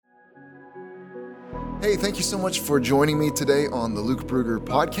Hey, thank you so much for joining me today on the Luke Bruger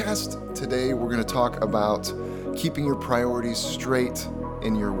podcast. Today we're going to talk about keeping your priorities straight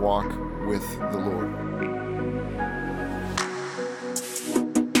in your walk with the Lord.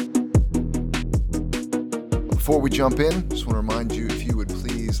 Before we jump in, just want to remind you if you would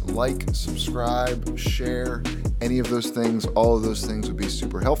please like, subscribe, share, any of those things, all of those things would be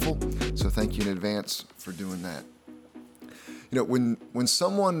super helpful. So thank you in advance for doing that. You know, when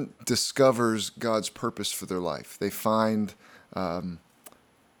someone discovers God's purpose for their life, they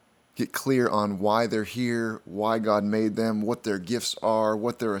get clear on why they're here, why God made them, what their gifts are,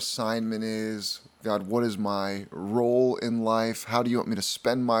 what their assignment is. God, what is my role in life? How do you want me to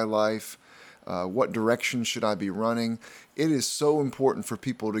spend my life? What direction should I be running? It is so important for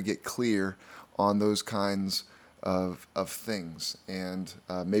people to get clear on those kinds of things. And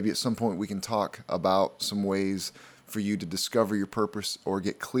maybe at some point we can talk about some ways for you to discover your purpose or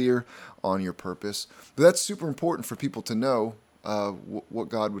get clear on your purpose. But that's super important for people to know what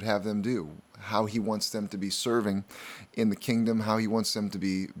God would have them do, how He wants them to be serving in the kingdom, how He wants them to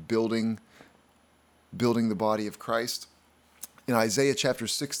be building the body of Christ. In Isaiah chapter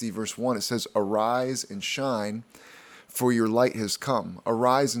 60, verse 1, it says, "Arise and shine, for your light has come."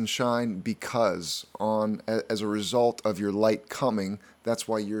 Arise and shine because as a result of your light coming, that's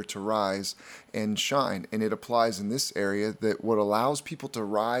why you're to rise and shine. And it applies in this area that what allows people to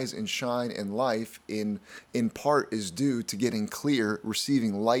rise and shine in life in part is due to getting clear,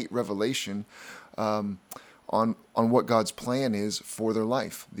 receiving light revelation on what God's plan is for their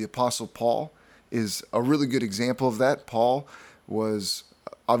life. The Apostle Paul is a really good example of that. Paul was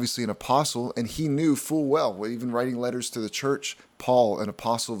obviously an apostle, and he knew full well, even writing letters to the church, Paul, an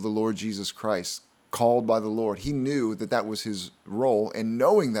apostle of the Lord Jesus Christ, called by the Lord. He knew that was his role, and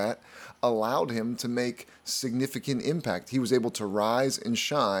knowing that allowed him to make significant impact. He was able to rise and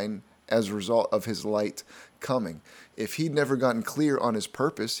shine as a result of his light coming. If he'd never gotten clear on his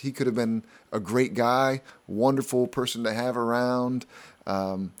purpose, he could have been a great guy, wonderful person to have around,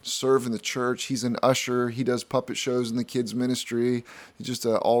 serve in the church. He's an usher. He does puppet shows in the kids' ministry. He's just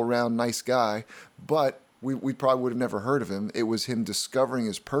an all-around nice guy. But we probably would have never heard of him. It was him discovering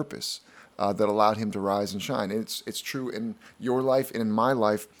his purpose that allowed him to rise and shine. And it's true in your life and in my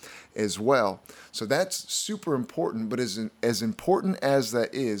life as well. So that's super important. But as important as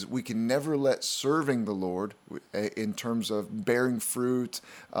that is, we can never let serving the Lord in terms of bearing fruit,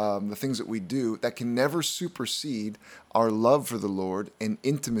 the things that we do, that can never supersede our love for the Lord and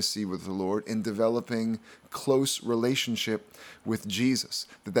intimacy with the Lord and developing close relationship with Jesus.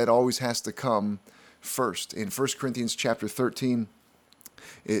 That always has to come first. In 1 Corinthians chapter 13,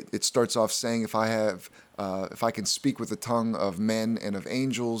 it starts off saying, if I can speak with the tongue of men and of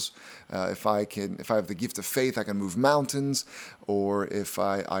angels, if I have the gift of faith, I can move mountains, or if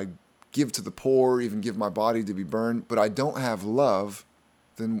I give to the poor, even give my body to be burned, but I don't have love,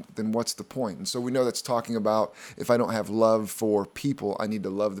 then what's the point? And so we know that's talking about if I don't have love for people, I need to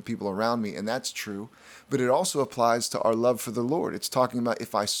love the people around me, and that's true. But it also applies to our love for the Lord. It's talking about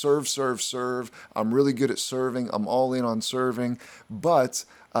if I serve, I'm really good at serving, I'm all in on serving, but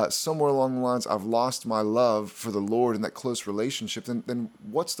somewhere along the lines I've lost my love for the Lord and that close relationship, then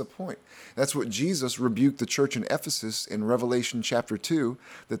what's the point? That's what Jesus rebuked the church in Ephesus in Revelation chapter 2,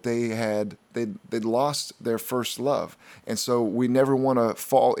 that they'd lost their first love. And so we never want to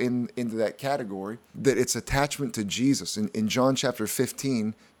fall into that category, that it's attachment to Jesus. In John chapter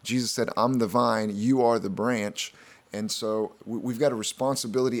 15, Jesus said, "I'm the vine, you are the branch." And so we've got a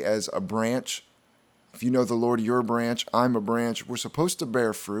responsibility as a branch. If you know the Lord, you're a branch, I'm a branch. We're supposed to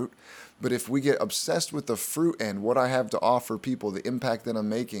bear fruit. But if we get obsessed with the fruit and what I have to offer people, the impact that I'm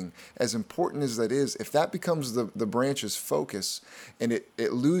making, as important as that is, if that becomes the branch's focus and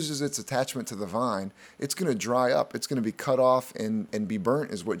it loses its attachment to the vine, it's going to dry up. It's going to be cut off and be burnt,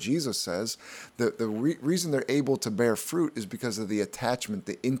 is what Jesus says. The reason they're able to bear fruit is because of the attachment,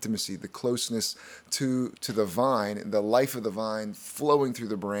 the intimacy, the closeness to the vine, the life of the vine flowing through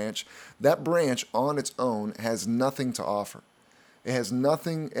the branch. That branch on its own has nothing to offer. It has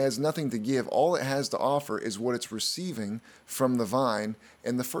nothing to give. All it has to offer is what it's receiving from the vine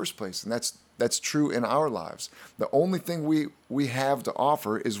in the first place. And that's true in our lives. The only thing we have to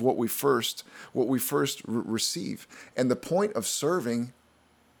offer is what we first receive. And the point of serving,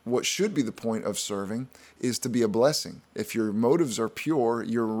 what should be the point of serving, is to be a blessing. If your motives are pure,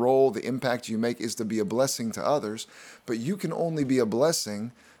 your role, the impact you make is to be a blessing to others. But you can only be a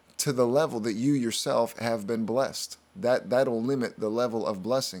blessing to the level that you yourself have been blessed. That'll limit the level of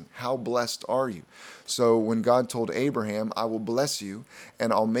blessing. How blessed are you? So when God told Abraham, "I will bless you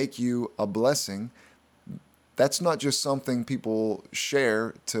and I'll make you a blessing," That's not just something people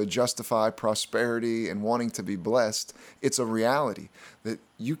share to justify prosperity and wanting to be blessed. It's a reality that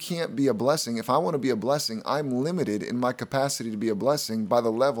you can't be a blessing. If I want to be a blessing, I'm limited in my capacity to be a blessing by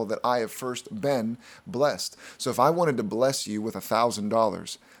the level that I have first been blessed. So if I wanted to bless you with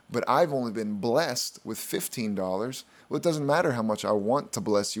 $1,000, but I've only been blessed with $15, well, it doesn't matter how much I want to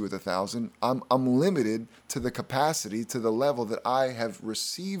bless you with 1,000. I'm limited to the capacity, to the level that I have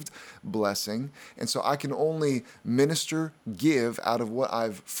received blessing. And so I can only minister, give out of what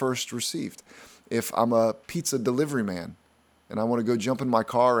I've first received. If I'm a pizza delivery man, and I want to go jump in my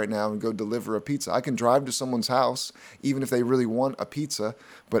car right now and go deliver a pizza, I can drive to someone's house, even if they really want a pizza.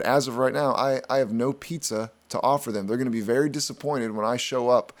 But as of right now, I have no pizza to offer them. They're going to be very disappointed when I show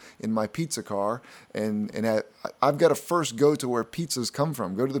up in my pizza car, and I've got to first go to where pizzas come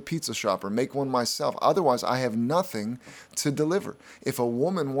from, go to the pizza shop or make one myself. Otherwise, I have nothing to deliver. If a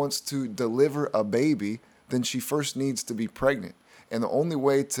woman wants to deliver a baby, then she first needs to be pregnant. And the only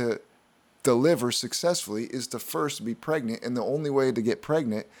way to deliver successfully is to first be pregnant, and the only way to get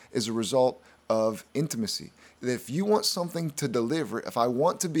pregnant is a result of intimacy. If you want something to deliver, if I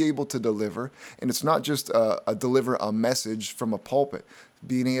want to be able to deliver, and it's not just deliver a message from a pulpit,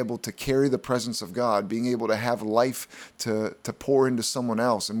 being able to carry the presence of God, being able to have life to pour into someone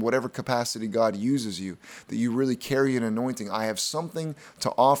else in whatever capacity God uses you, that you really carry an anointing. I have something to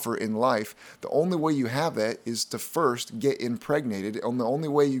offer in life. The only way you have that is to first get impregnated. And the only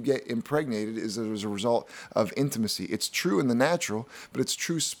way you get impregnated is as a result of intimacy. It's true in the natural, but it's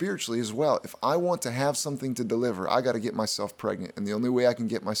true spiritually as well. If I want to have something to deliver, I got to get myself pregnant. And the only way I can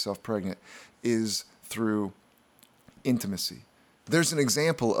get myself pregnant is through intimacy. There's an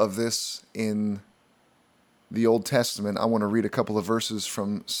example of this in the Old Testament. I want to read a couple of verses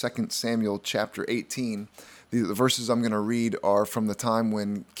from 2 Samuel chapter 18. The verses I'm going to read are from the time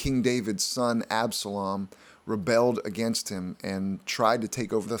when King David's son Absalom rebelled against him and tried to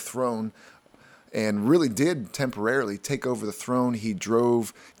take over the throne, and really did temporarily take over the throne. He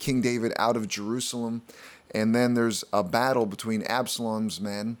drove King David out of Jerusalem. And then there's a battle between Absalom's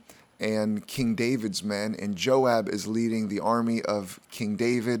men and King David's men, and Joab is leading the army of King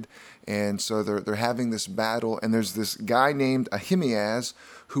David. And so they're having this battle, and there's this guy named Ahimaaz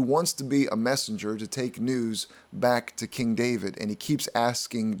who wants to be a messenger to take news back to King David. And he keeps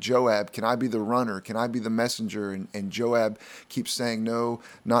asking Joab, can I be the runner? Can I be the messenger? And Joab keeps saying, no,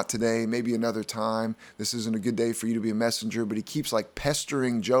 not today, maybe another time. This isn't a good day for you to be a messenger. But he keeps like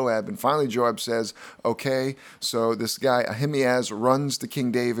pestering Joab. And finally Joab says, okay. So this guy Ahimaaz runs to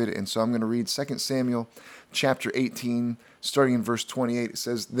King David. And so I'm going to read 2 Samuel chapter 18, starting in verse 28. It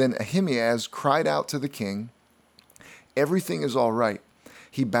says, then Ahimaaz cried out to the king, everything is all right.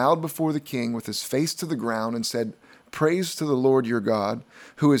 He bowed before the king with his face to the ground and said, praise to the Lord your God,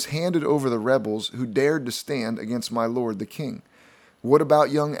 who has handed over the rebels who dared to stand against my lord the king. What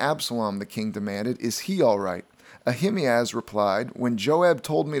about young Absalom? The king demanded. Is he all right? Ahimaaz replied, when Joab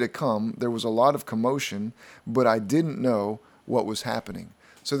told me to come, there was a lot of commotion, but I didn't know what was happening.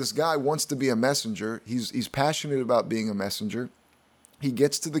 So this guy wants to be a messenger. He's passionate about being a messenger. He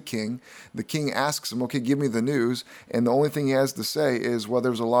gets to the king. The king asks him, okay, give me the news. And the only thing he has to say is, well,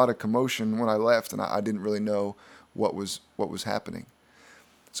 there was a lot of commotion when I left, and I didn't really know what was happening.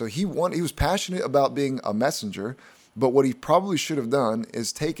 So he was passionate about being a messenger, but what he probably should have done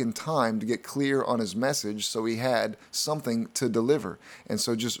is taken time to get clear on his message so he had something to deliver. And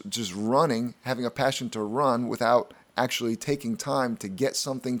so just running, having a passion to run without actually taking time to get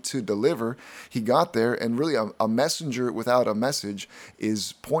something to deliver, he got there, and really a messenger without a message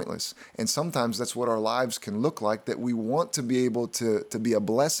is pointless. And sometimes that's what our lives can look like, that we want to be able to be a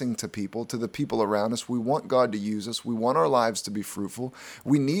blessing to people, to the people around us. We want God to use us. We want our lives to be fruitful.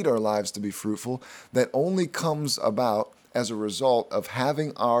 We need our lives to be fruitful. That only comes about as a result of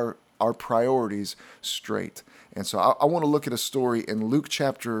having our priorities straight. And so I want to look at a story in Luke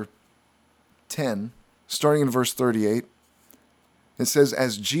chapter 10, starting in verse 38. It says,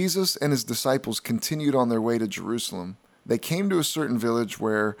 as Jesus and his disciples continued on their way to Jerusalem, they came to a certain village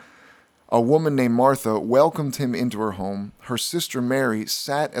where a woman named Martha welcomed him into her home. Her sister Mary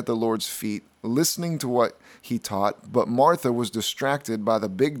sat at the Lord's feet, listening to what he taught, but Martha was distracted by the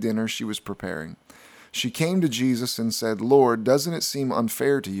big dinner she was preparing. She came to Jesus and said, Lord, doesn't it seem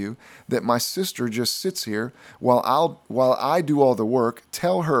unfair to you that my sister just sits here while I do all the work?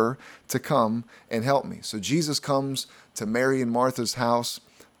 Tell her to come and help me. So Jesus comes to Mary and Martha's house,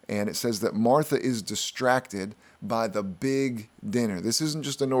 and it says that Martha is distracted by the big dinner. This isn't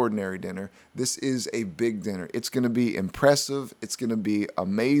just an ordinary dinner. This is a big dinner. It's going to be impressive. It's going to be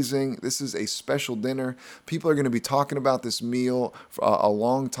amazing. This is a special dinner. People are going to be talking about this meal for a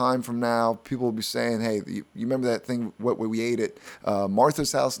long time from now. People will be saying, hey, you remember that thing, what we ate at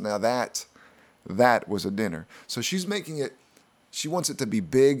Martha's house? Now that was a dinner. So she's making it, she wants it to be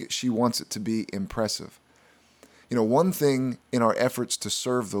big. She wants it to be impressive. You know, one thing in our efforts to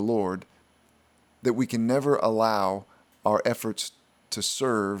serve the Lord that we can never allow our efforts to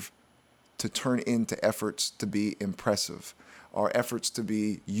serve to turn into efforts to be impressive. Our efforts to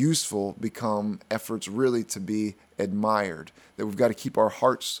be useful become efforts really to be admired. That we've got to keep our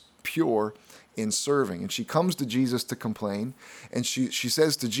hearts pure in serving. And she comes to Jesus to complain, and she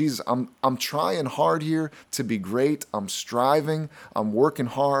says to Jesus, I'm trying hard here to be great. I'm striving. I'm working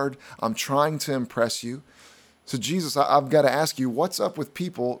hard. I'm trying to impress you. So Jesus, I've got to ask you, what's up with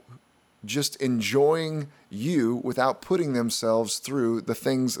people just enjoying you without putting themselves through the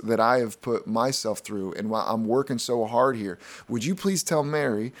things that I have put myself through, and while I'm working so hard here? Would you please tell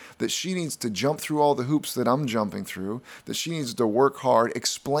Mary that she needs to jump through all the hoops that I'm jumping through, that she needs to work hard?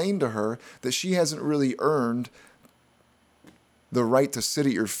 Explain to her that she hasn't really earned the right to sit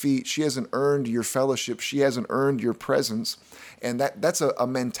at your feet. She hasn't earned your fellowship. She hasn't earned your presence. And that's a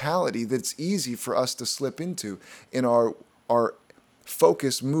mentality that's easy for us to slip into. In our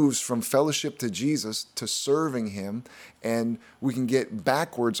focus moves from fellowship to Jesus to serving him, and we can get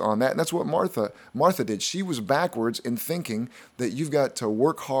backwards on that. And that's what Martha did. She was backwards in thinking that you've got to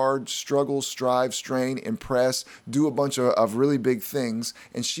work hard, struggle, strive, strain, impress, do a bunch of really big things.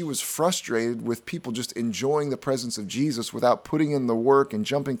 And she was frustrated with people just enjoying the presence of Jesus without putting in the work and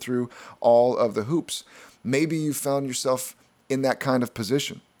jumping through all of the hoops. Maybe you found yourself in that kind of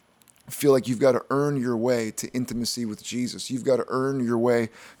position. Feel like you've got to earn your way to intimacy with Jesus. You've got to earn your way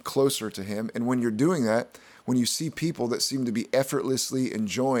closer to him. And when you're doing that, when you see people that seem to be effortlessly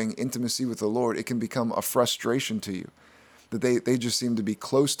enjoying intimacy with the Lord, it can become a frustration to you. That they just seem to be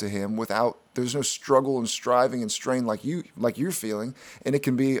close to him without, there's no struggle and striving and strain like you're feeling, and it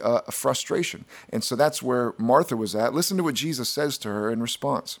can be a frustration. And so that's where Martha was at. Listen to what Jesus says to her in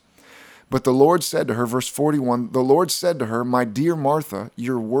response. But the Lord said to her, verse 41, the Lord said to her, my dear Martha,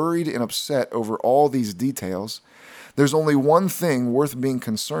 you're worried and upset over all these details. There's only one thing worth being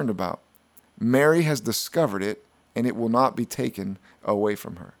concerned about. Mary has discovered it, and it will not be taken away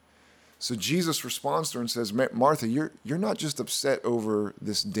from her. So Jesus responds to her and says, Martha, you're not just upset over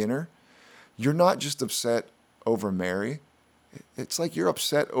this dinner. You're not just upset over Mary. It's like you're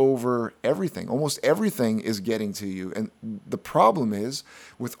upset over everything. Almost everything is getting to you. And the problem is,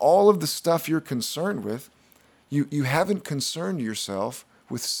 with all of the stuff you're concerned with, you haven't concerned yourself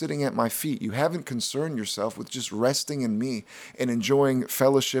with sitting at my feet. You haven't concerned yourself with just resting in me and enjoying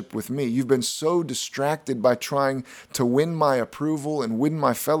fellowship with me. You've been so distracted by trying to win my approval and win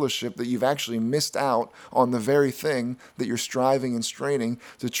my fellowship that you've actually missed out on the very thing that you're striving and straining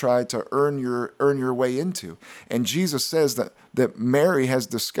to try to earn your way into. And Jesus says that Mary has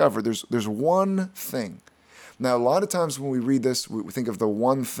discovered there's one thing. Now, a lot of times when we read this, we think of the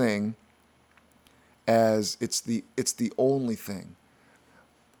one thing as it's the only thing.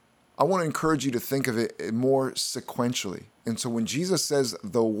 I want to encourage you to think of it more sequentially. And so when Jesus says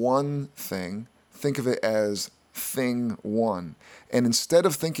the one thing, think of it as thing one. And instead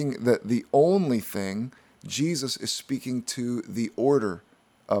of thinking that the only thing, Jesus is speaking to the order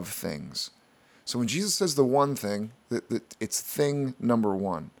of things. So when Jesus says the one thing, that it's thing number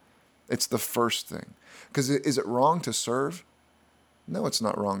one. It's the first thing. Because is it wrong to serve? No, it's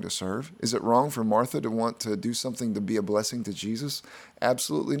not wrong to serve. Is it wrong for Martha to want to do something to be a blessing to Jesus?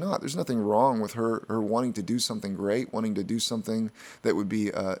 Absolutely not. There's nothing wrong with her wanting to do something great, wanting to do something that would be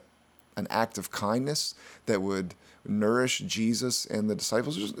an act of kindness, that would nourish Jesus and the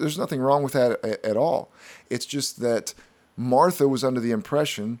disciples. There's nothing wrong with that at all. It's just that Martha was under the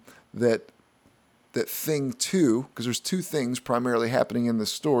impression that thing two, because there's two things primarily happening in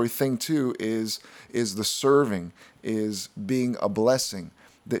this story. Thing two is the serving, is being a blessing.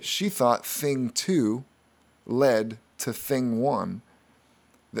 That she thought thing two led to thing one,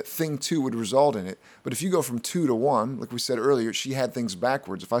 that thing two would result in it. But if you go from 2 to 1, like we said earlier, she had things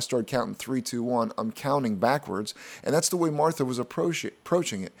backwards. If I started counting 3, 2, 1, I'm counting backwards. And that's the way Martha was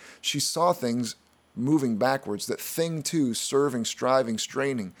approaching it. She saw things moving backwards, that thing two, serving, striving,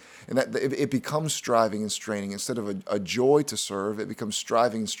 straining, and that it becomes striving and straining. Instead of a joy to serve, it becomes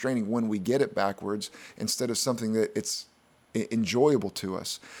striving and straining when we get it backwards, instead of something that it's enjoyable to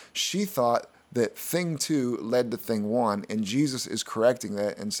us. She thought that thing 2 led to thing 1, and Jesus is correcting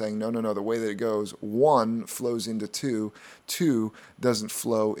that and saying, no, the way that it goes, 1 flows into 2, 2 doesn't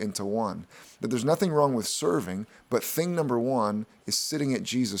flow into 1. That there's nothing wrong with serving, but thing number 1 is sitting at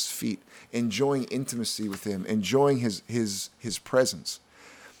Jesus' feet, enjoying intimacy with him, enjoying his presence.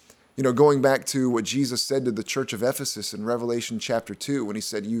 Going back to what Jesus said to the church of Ephesus in Revelation chapter 2, when he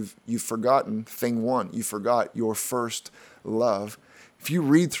said, you've forgotten thing 1, you forgot your first love. If you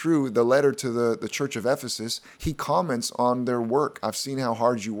read through the letter to the church of Ephesus, he comments on their work. I've seen how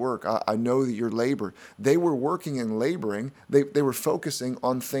hard you work. I know that you're labor. They were working and laboring. They were focusing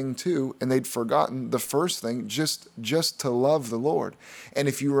on thing 2, and they'd forgotten the first thing, just to love the Lord. And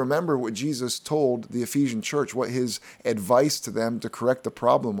if you remember what Jesus told the Ephesian church, what his advice to them to correct the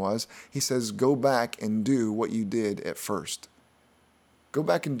problem was, he says, go back and do what you did at first. Go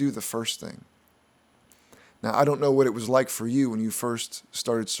back and do the first thing. Now, I don't know what it was like for you when you first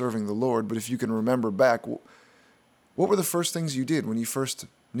started serving the Lord, but if you can remember back, what were the first things you did when you first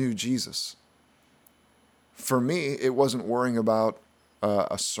knew Jesus? For me, it wasn't worrying about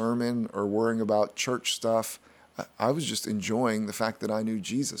a sermon or worrying about church stuff. I was just enjoying the fact that I knew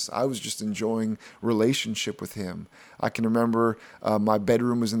Jesus. I was just enjoying relationship with him. I can remember my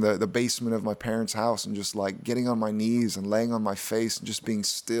bedroom was in the basement of my parents' house, and just like getting on my knees and laying on my face and just being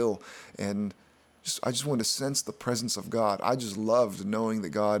still, and I just wanted to sense the presence of God. I just loved knowing that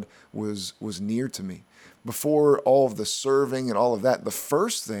God was near to me. Before all of the serving and all of that, the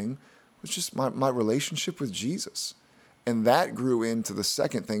first thing was just my relationship with Jesus. And that grew into the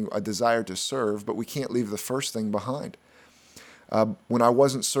second thing, a desire to serve, but we can't leave the first thing behind. When I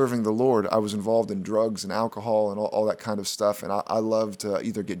wasn't serving the Lord, I was involved in drugs and alcohol and all that kind of stuff. And I loved to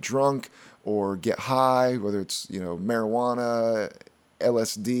either get drunk or get high, whether it's marijuana,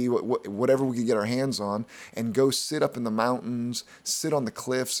 LSD, whatever we could get our hands on, and go sit up in the mountains, sit on the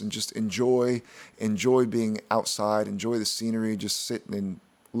cliffs, and just enjoy being outside, enjoy the scenery, just sit and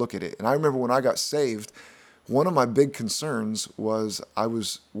look at it. And I remember when I got saved, one of my big concerns was I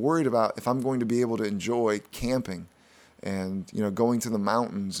was worried about if I'm going to be able to enjoy camping and going to the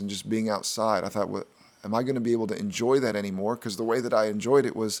mountains and just being outside. I thought, well, am I going to be able to enjoy that anymore? Because the way that I enjoyed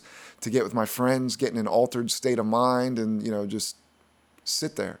it was to get with my friends, get in an altered state of mind, and just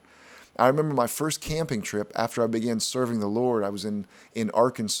sit there. I remember my first camping trip after I began serving the Lord. I was in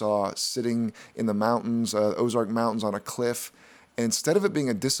Arkansas, sitting in the mountains, Ozark Mountains, on a cliff. And instead of it being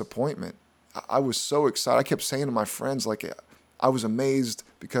a disappointment, I was so excited. I kept saying to my friends, I was amazed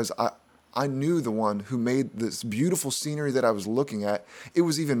because I knew the one who made this beautiful scenery that I was looking at. It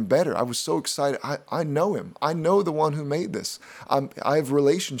was even better. I was so excited. I know him. I know the one who made this. I have a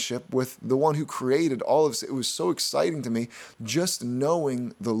relationship with the one who created all of this. It was so exciting to me just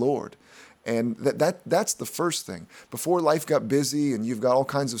knowing the Lord. And that's the first thing. Before life got busy and you've got all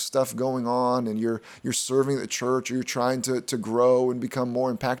kinds of stuff going on and you're serving at the church or you're trying to grow and become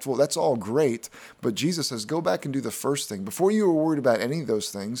more impactful, that's all great. But Jesus says, go back and do the first thing. Before you were worried about any of those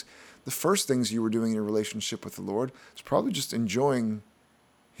things, the first things you were doing in your relationship with the Lord was probably just enjoying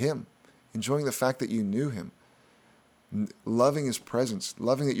him, enjoying the fact that you knew him, loving his presence,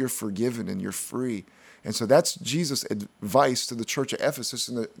 loving that you're forgiven and you're free. And so that's Jesus' advice to the church of Ephesus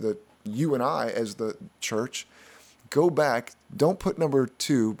and the you and I as the church. Go back. Don't put number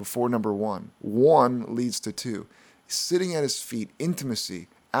 2 before number 1. 1 leads to 2. Sitting at his feet, intimacy.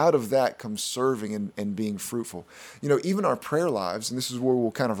 Out of that comes serving and being fruitful. Even our prayer lives, and this is where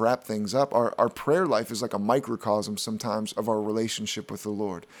we'll kind of wrap things up, our prayer life is like a microcosm sometimes of our relationship with the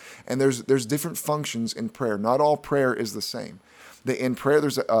Lord. And there's different functions in prayer. Not all prayer is the same. In prayer,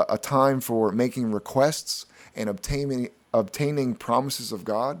 there's a time for making requests and obtaining promises of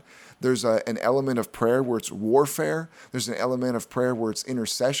God. There's an element of prayer where it's warfare. There's an element of prayer where it's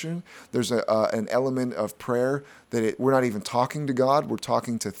intercession. There's an element of prayer that we're not even talking to God. We're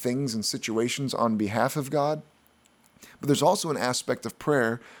talking to things and situations on behalf of God. But there's also an aspect of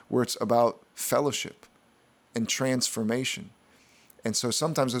prayer where it's about fellowship and transformation. And so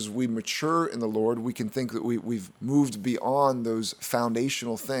sometimes as we mature in the Lord, we can think that we've moved beyond those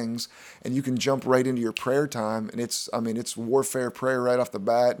foundational things, and you can jump right into your prayer time, and it's warfare prayer right off the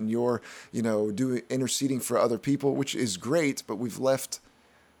bat, and you're, interceding for other people, which is great, but we've left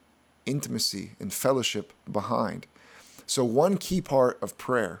intimacy and fellowship behind. So one key part of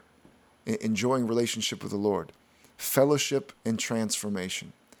prayer, enjoying relationship with the Lord, fellowship and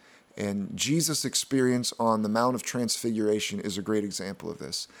transformation. And Jesus' experience on the Mount of Transfiguration is a great example of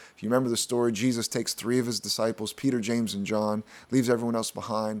this. If you remember the story, Jesus takes 3 of his disciples, Peter, James, and John, leaves everyone else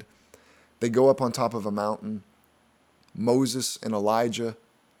behind. They go up on top of a mountain. Moses and Elijah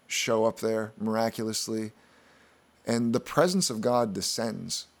show up there miraculously. And the presence of God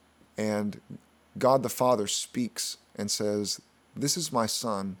descends. And God the Father speaks and says, "This is my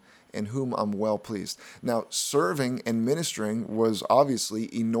Son, in whom I'm well pleased." Now, serving and ministering was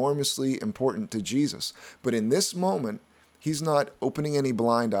obviously enormously important to Jesus. But in this moment, he's not opening any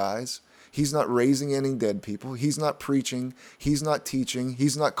blind eyes. He's not raising any dead people. He's not preaching. He's not teaching.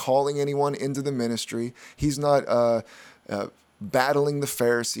 He's not calling anyone into the ministry. He's not battling the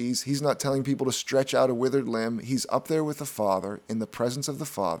Pharisees. He's not telling people to stretch out a withered limb. He's up there with the Father, in the presence of the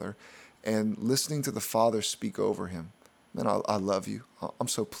Father, and listening to the Father speak over him. Man, I love you. I'm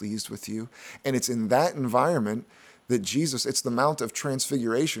so pleased with you. And it's in that environment that Jesus, it's the Mount of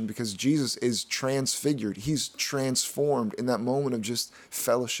Transfiguration, because Jesus is transfigured. He's transformed in that moment of just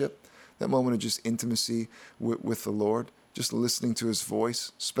fellowship, that moment of just intimacy with the Lord, just listening to his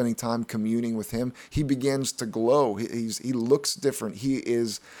voice, spending time communing with him. He begins to glow. He looks different. He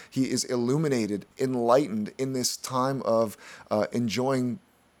is illuminated, enlightened in this time of enjoying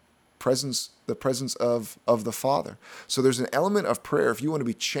the presence of the Father. So there's an element of prayer. If you want to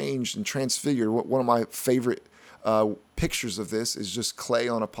be changed and transfigured, one of my favorite pictures of this is just clay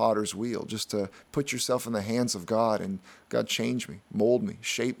on a potter's wheel, just to put yourself in the hands of God and, "God, change me, mold me,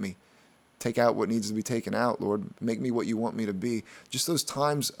 shape me. Take out what needs to be taken out, Lord. Make me what you want me to be." Just those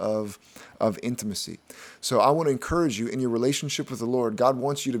times of intimacy. So I want to encourage you in your relationship with the Lord. God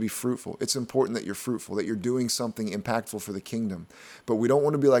wants you to be fruitful. It's important that you're fruitful, that you're doing something impactful for the kingdom. But we don't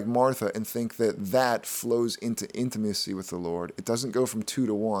want to be like Martha and think that flows into intimacy with the Lord. It doesn't go from 2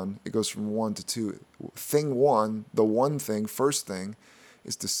 to 1. It goes from 1 to 2. Thing one, the one thing, first thing,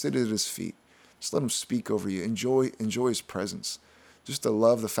 is to sit at his feet. Just let him speak over you. Enjoy his presence. Just to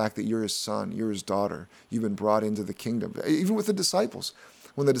love the fact that you're his son, you're his daughter. You've been brought into the kingdom. Even with the disciples.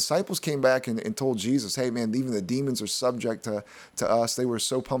 When the disciples came back and told Jesus, "Hey man, even the demons are subject to us," they were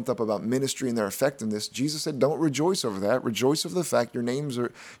so pumped up about ministry and their effectiveness. Jesus said, "Don't rejoice over that. Rejoice over the fact your names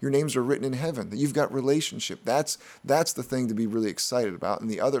are written in heaven, that you've got relationship." That's the thing to be really excited about. And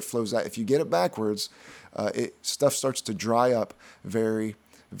the other flows out. If you get it backwards, stuff starts to dry up very,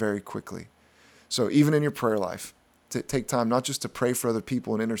 very quickly. So even in your prayer life, take time not just to pray for other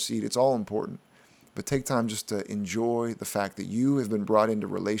people and intercede. It's all important. But take time just to enjoy the fact that you have been brought into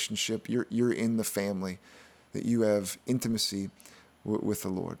relationship. You're in the family, that you have intimacy with the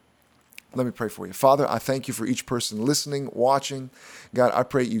Lord. Let me pray for you. Father, I thank you for each person listening, watching. God, I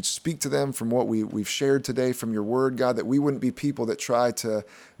pray you'd speak to them from what we've shared today from your word, God, that we wouldn't be people that try to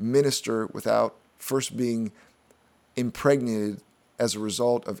minister without first being impregnated as a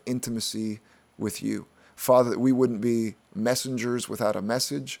result of intimacy with you. Father, that we wouldn't be messengers without a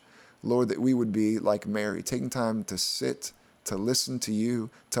message. Lord, that we would be like Mary, taking time to sit, to listen to you,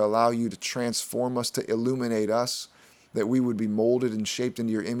 to allow you to transform us, to illuminate us, that we would be molded and shaped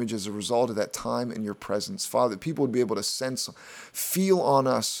into your image as a result of that time in your presence. Father, that people would be able to sense, feel on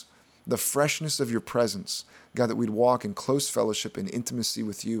us the freshness of your presence. God, that we'd walk in close fellowship and intimacy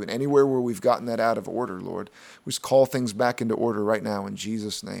with you. And anywhere where we've gotten that out of order, Lord, we just call things back into order right now in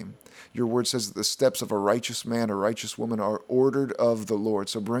Jesus' name. Your word says that the steps of a righteous man or righteous woman are ordered of the Lord.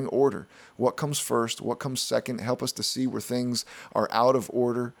 So bring order. What comes first? What comes second? Help us to see where things are out of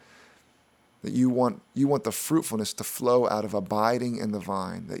order. That you want the fruitfulness to flow out of abiding in the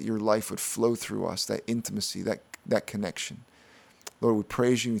vine, that your life would flow through us, that intimacy, that connection. Lord, we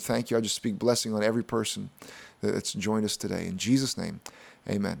praise you and thank you. I just speak blessing on every person that's joined us today. In Jesus' name,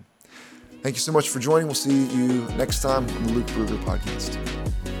 amen. Thank you so much for joining. We'll see you next time on the Luke Bruger Podcast.